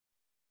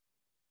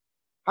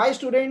Hi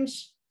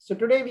students, so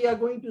today we are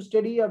going to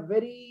study a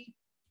very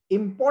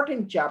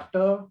important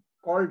chapter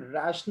called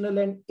rational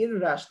and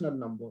irrational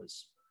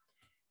numbers.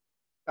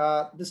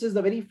 This is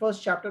the very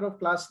first chapter of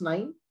class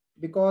 9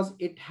 because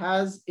it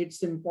has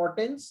its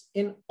importance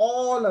in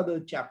all other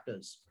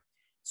chapters.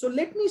 So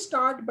let me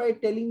start by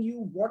telling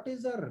you what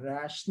is a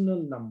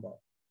rational number.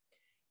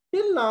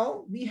 Till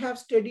now, we have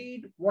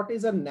studied what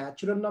is a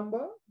natural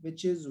number,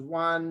 which is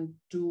 1,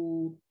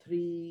 2,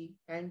 3,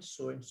 and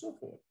so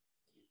forth.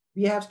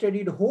 We have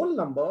studied whole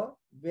number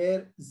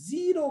where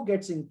 0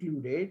 gets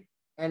included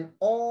and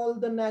all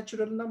the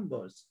natural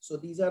numbers. So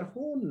these are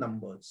whole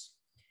numbers.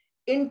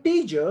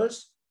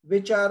 Integers,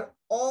 which are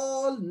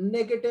all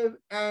negative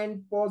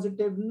and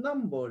positive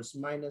numbers,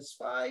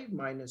 -5,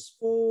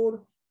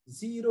 -4,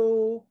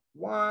 0,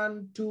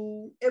 1,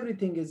 2,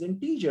 everything is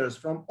integers.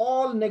 From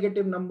all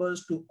negative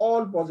numbers to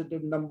all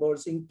positive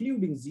numbers,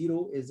 including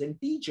 0 is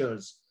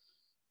integers.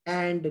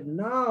 And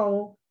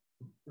now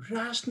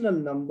rational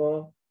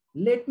number,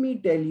 let me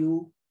tell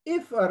you,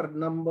 if a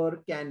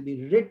number can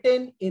be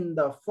written in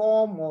the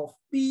form of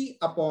P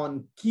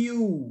upon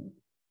Q,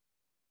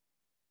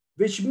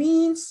 which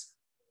means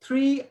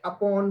 3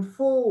 upon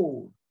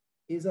 4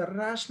 is a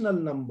rational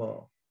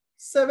number,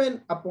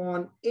 7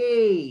 upon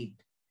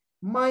 8,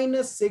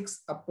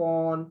 -6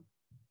 upon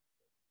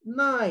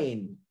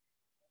 9.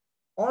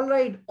 All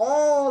right,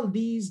 all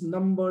these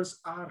numbers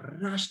are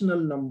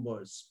rational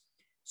numbers.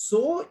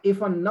 So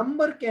if a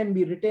number can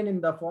be written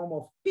in the form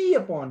of P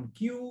upon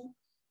Q,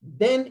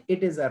 then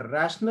it is a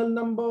rational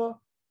number.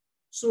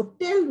 So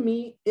tell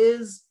me,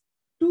 is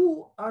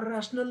 2 a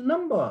rational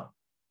number?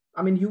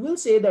 I mean, you will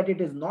say that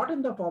it is not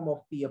in the form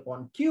of P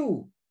upon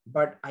Q,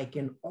 but I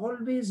can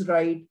always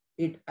write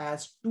it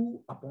as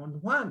 2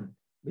 upon 1,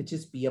 which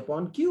is P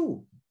upon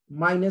Q,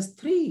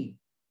 -3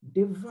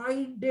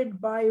 divided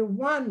by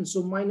 1.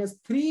 So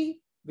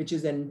 -3, which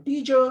is an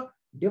integer,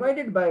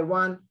 divided by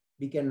 1,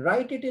 we can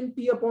write it in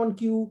P upon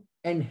Q,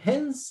 and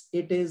hence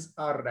it is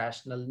a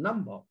rational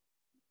number.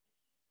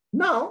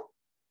 Now,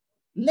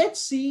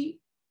 let's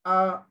see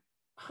how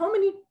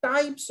many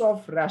types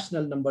of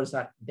rational numbers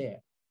are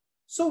there.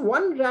 So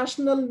one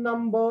rational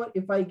number,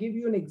 if I give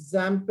you an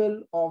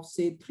example of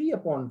say 3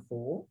 upon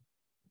 4,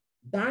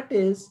 that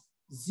is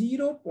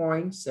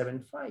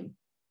 0.75.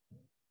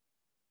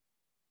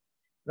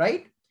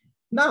 Right?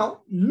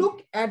 Now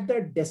look at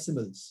the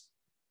decimals.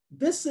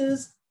 This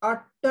is a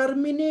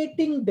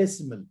terminating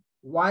decimal.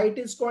 Why it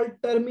is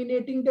called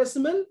terminating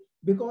decimal?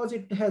 Because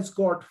it has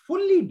got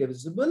fully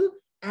divisible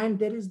and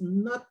there is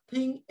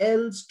nothing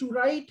else to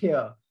write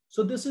here.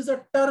 So this is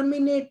a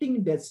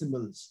terminating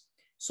decimals.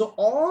 So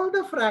all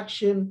the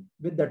fraction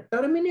with the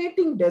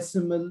terminating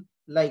decimal,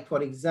 like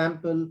for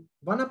example,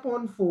 1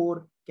 upon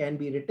 4 can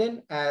be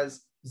written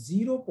as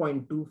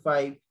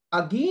 0.25.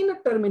 Again, a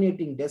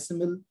terminating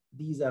decimal.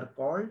 These are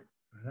called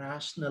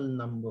rational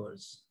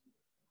numbers.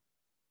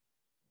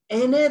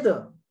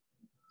 Another,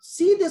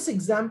 see this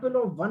example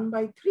of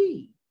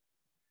 1/3.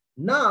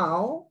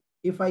 Now,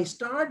 if I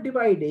start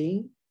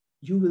dividing,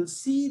 you will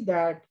see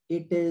that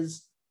it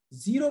is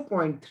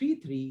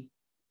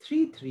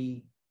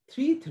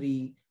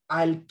 0.333333.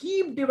 I'll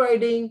keep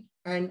dividing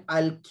and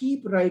I'll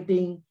keep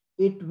writing.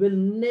 It will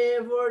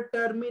never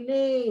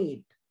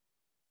terminate.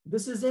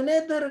 This is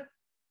another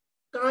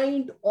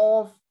kind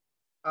of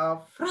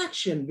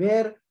fraction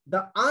where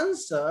the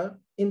answer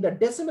in the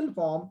decimal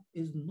form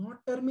is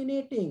not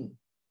terminating.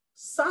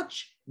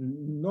 Such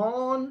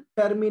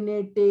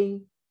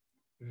non-terminating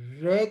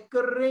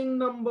recurring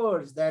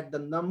numbers that the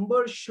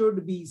number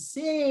should be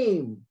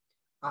same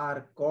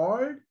are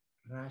called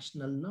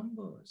rational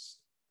numbers.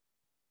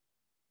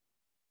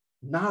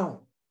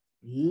 Now,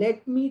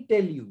 let me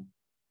tell you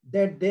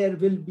that there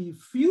will be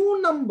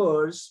few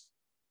numbers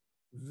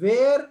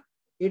where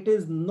it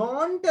is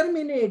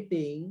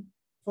non-terminating.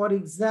 For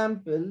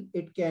example,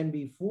 it can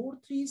be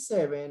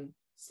 437,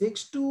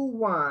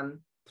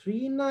 621,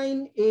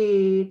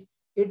 398.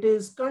 It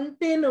is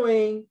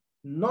continuing,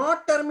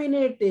 not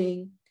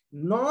terminating,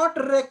 not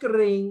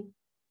recurring.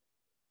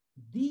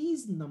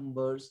 These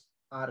numbers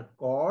are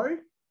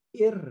called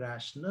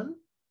irrational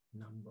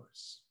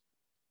numbers.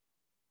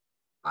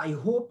 I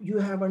hope you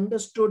have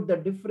understood the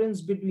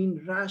difference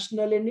between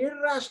rational and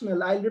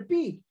irrational. I'll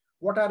repeat.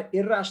 What are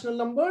irrational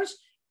numbers?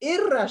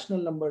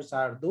 Irrational numbers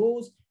are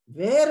those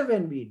where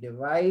when we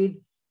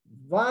divide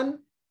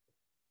one,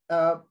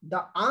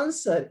 the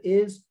answer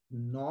is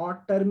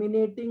not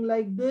terminating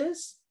like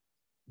this,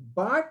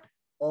 but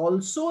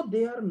also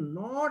they are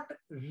not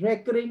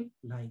recurring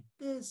like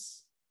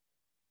this.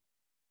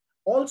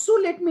 Also,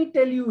 let me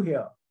tell you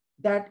here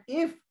that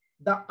if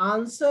the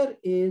answer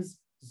is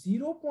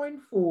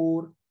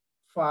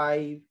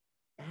 0.45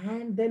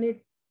 and then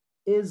it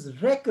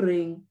is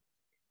recurring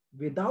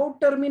without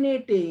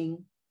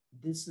terminating,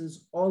 this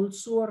is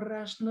also a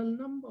rational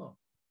number.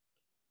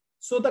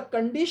 So the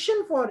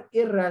condition for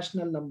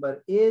irrational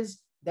number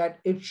is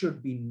that it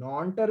should be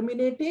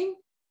non-terminating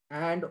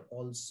and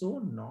also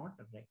not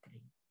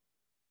recurring.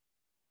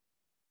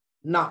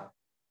 Now,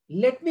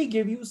 let me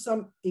give you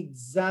some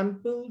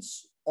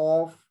examples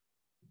of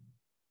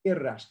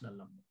irrational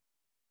number,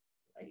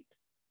 right?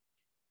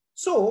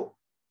 So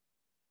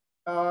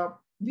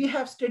we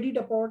have studied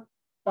about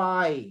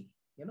pi.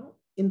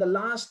 In the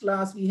last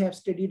class, we have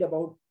studied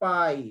about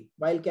pi.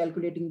 While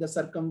calculating the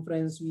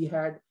circumference, we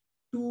had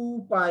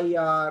 2 pi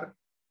r,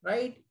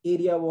 right?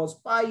 Area was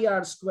pi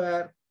r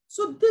square.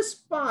 So this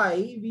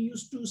pi we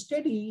used to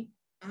study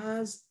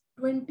as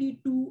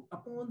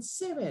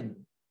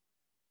 22/7,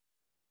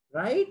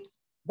 right?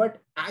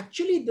 But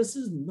actually, this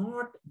is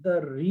not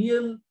the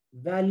real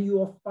value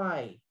of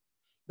pi.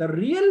 The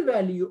real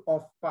value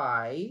of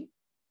pi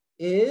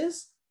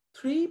is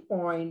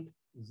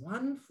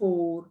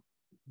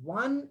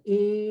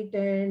 3.1418,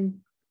 and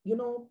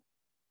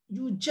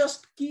you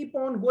just keep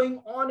on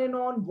going on and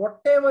on,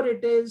 whatever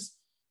it is,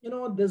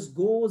 this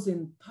goes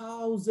in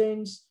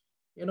thousands,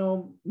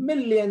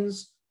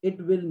 millions, it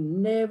will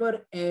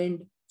never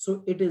end.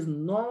 So it is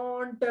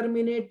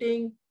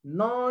non-terminating,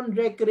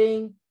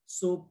 non-recurring.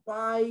 So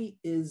pi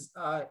is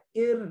an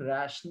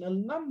irrational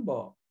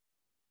number,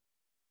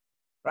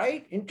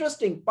 right?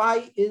 Interesting.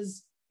 Pi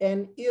is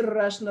an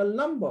irrational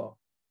number.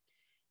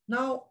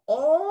 Now,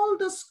 all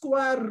the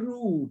square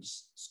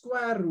roots,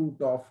 square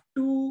root of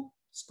 2,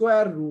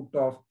 square root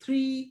of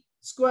 3,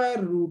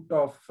 square root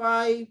of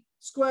 5,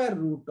 square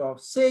root of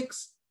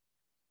 6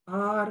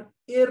 are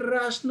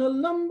irrational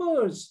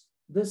numbers.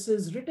 This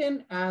is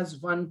written as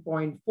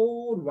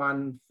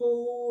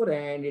 1.414,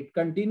 and it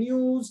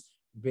continues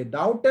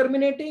without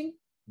terminating,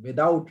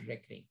 without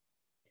recurring,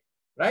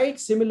 right?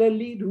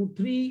 Similarly, root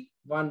 3,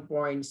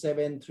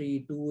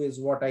 1.732 is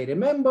what I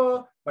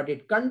remember, but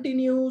it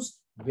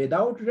continues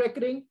without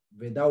recurring,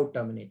 without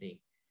terminating.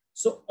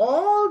 So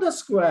all the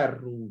square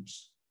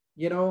roots,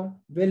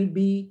 will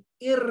be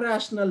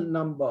irrational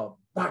number.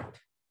 But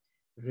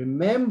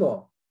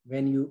remember,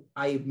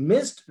 I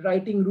missed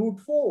writing root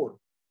 4.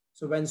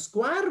 So when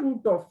square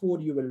root of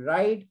 4 you will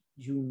write,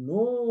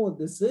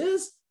 this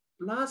is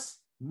plus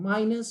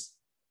minus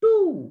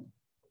 2.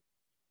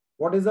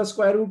 What is the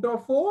square root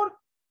of 4?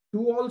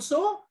 2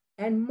 also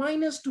and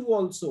minus 2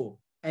 also.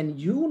 And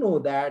you know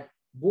that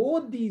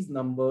both these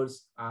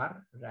numbers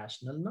are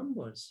rational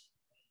numbers.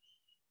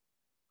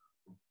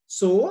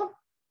 So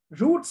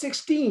root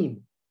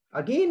 16,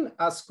 again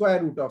a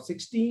square root of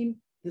 16,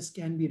 this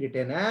can be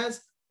written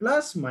as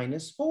plus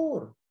minus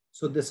 4.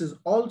 So this is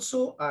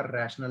also a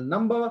rational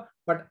number,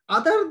 but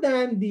other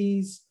than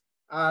these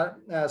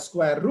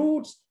square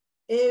roots,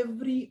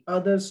 every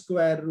other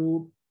square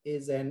root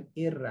is an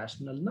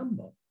irrational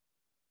number.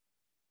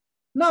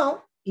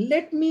 Now,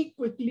 let me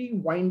quickly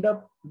wind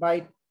up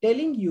by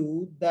telling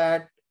you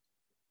that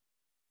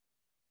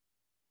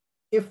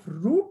if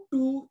root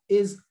 2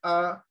 is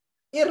a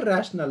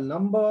irrational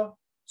number,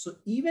 so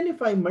even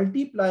if I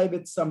multiply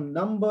with some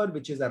number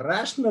which is a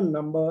rational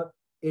number,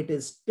 it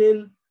is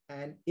still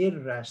an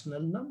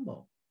irrational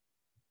number.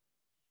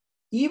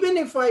 Even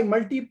if I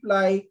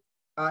multiply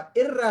an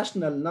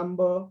irrational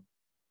number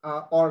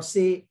or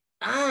say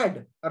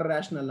add a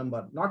rational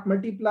number, not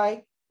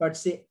multiply, but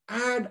say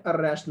add a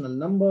rational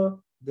number,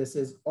 this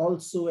is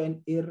also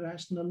an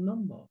irrational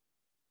number.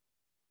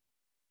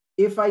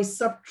 If I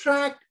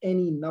subtract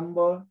any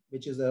number,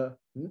 which is a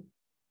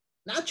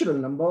natural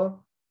number,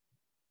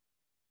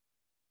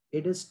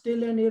 it is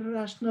still an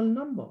irrational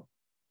number,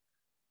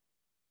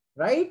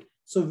 right?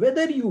 So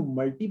whether you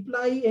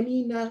multiply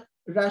any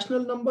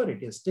rational number,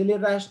 it is still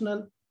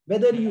irrational.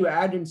 Whether you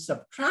add and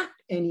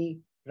subtract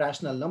any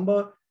rational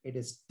number, it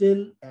is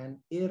still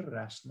an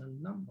irrational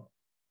number.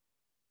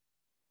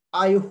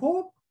 I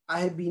hope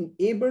I have been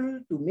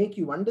able to make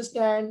you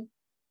understand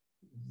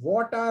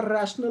what are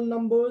rational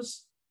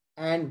numbers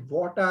and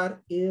what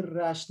are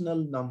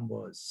irrational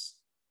numbers.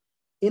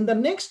 In the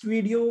next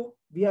video,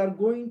 we are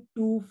going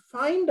to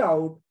find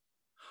out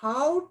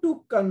how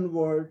to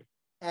convert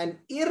an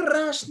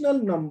irrational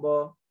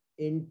number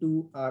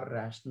into a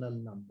rational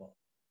number.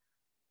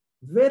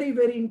 Very,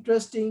 very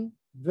interesting,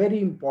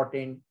 very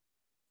important,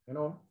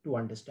 to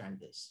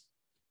understand this.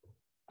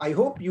 I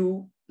hope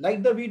you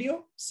like the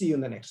video. See you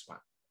in the next one.